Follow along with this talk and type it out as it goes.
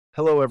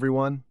Hello,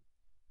 everyone.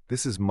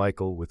 This is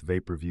Michael with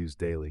Vape Reviews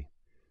Daily.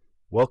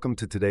 Welcome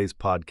to today's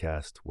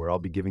podcast, where I'll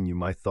be giving you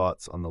my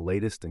thoughts on the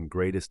latest and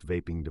greatest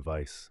vaping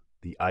device,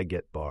 the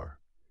IGET Bar.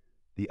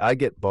 The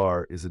IGET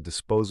Bar is a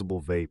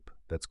disposable vape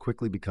that's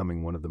quickly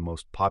becoming one of the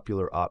most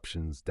popular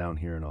options down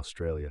here in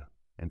Australia,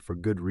 and for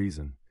good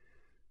reason.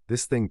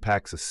 This thing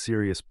packs a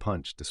serious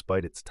punch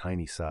despite its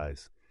tiny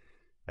size.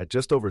 At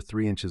just over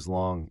 3 inches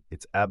long,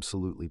 it's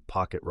absolutely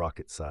pocket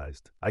rocket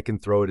sized. I can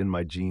throw it in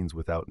my jeans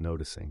without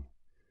noticing.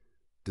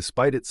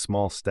 Despite its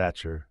small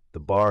stature, the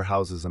bar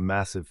houses a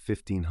massive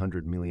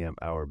 1500 milliamp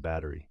hour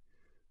battery.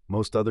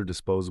 Most other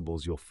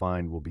disposables you'll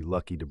find will be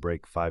lucky to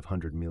break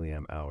 500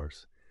 milliamp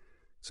hours.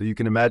 So you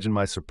can imagine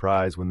my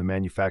surprise when the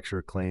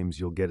manufacturer claims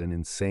you'll get an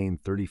insane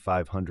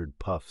 3500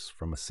 puffs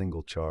from a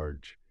single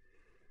charge.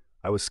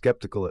 I was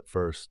skeptical at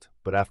first,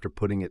 but after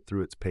putting it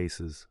through its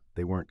paces,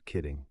 they weren't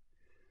kidding.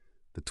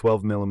 The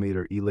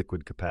 12mm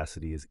e-liquid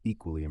capacity is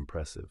equally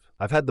impressive.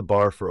 I've had the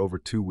bar for over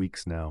 2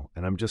 weeks now,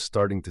 and I'm just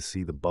starting to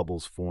see the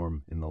bubbles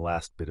form in the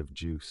last bit of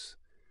juice.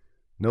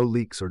 No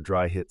leaks or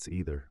dry hits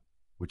either,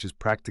 which is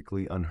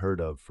practically unheard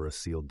of for a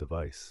sealed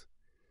device.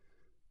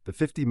 The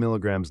 50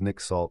 milligrams nic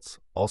salts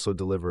also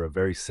deliver a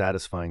very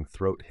satisfying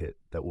throat hit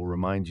that will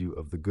remind you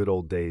of the good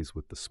old days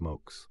with the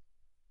smokes.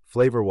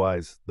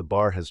 Flavor-wise, the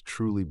bar has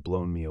truly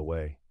blown me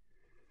away.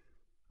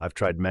 I've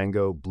tried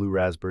mango, blue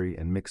raspberry,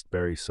 and mixed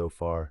berry so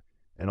far,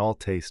 and all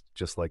taste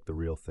just like the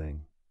real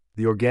thing.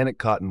 The organic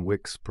cotton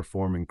wicks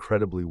perform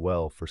incredibly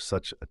well for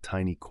such a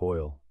tiny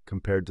coil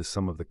compared to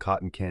some of the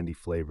cotton candy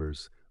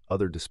flavors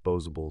other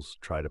disposables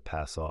try to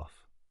pass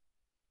off.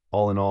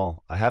 All in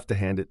all, I have to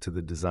hand it to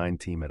the design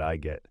team at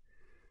IGET.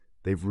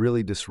 They've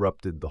really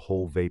disrupted the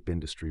whole vape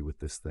industry with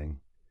this thing.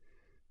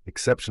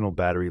 Exceptional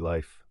battery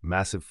life,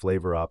 massive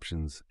flavor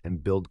options,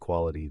 and build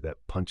quality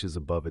that punches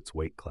above its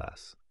weight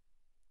class.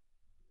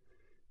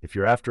 If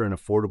you're after an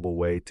affordable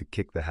way to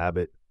kick the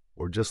habit,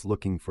 or just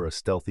looking for a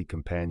stealthy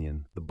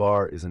companion, the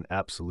bar is an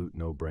absolute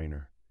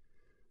no-brainer.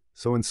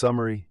 So in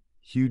summary,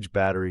 huge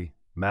battery,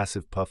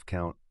 massive puff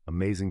count,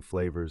 amazing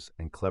flavors,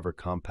 and clever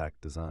compact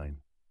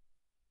design.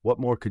 What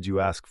more could you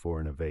ask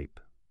for in a vape?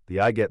 The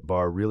IGET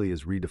Bar really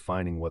is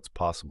redefining what's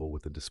possible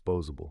with a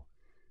disposable.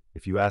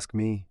 If you ask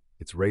me,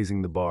 it's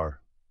raising the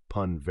bar,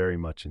 pun very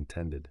much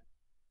intended.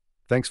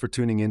 Thanks for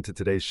tuning in to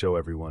today's show,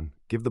 everyone.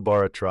 Give the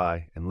bar a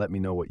try and let me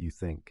know what you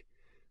think.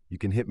 You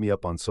can hit me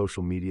up on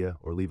social media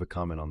or leave a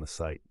comment on the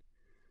site.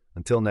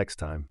 Until next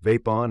time,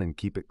 vape on and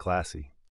keep it classy.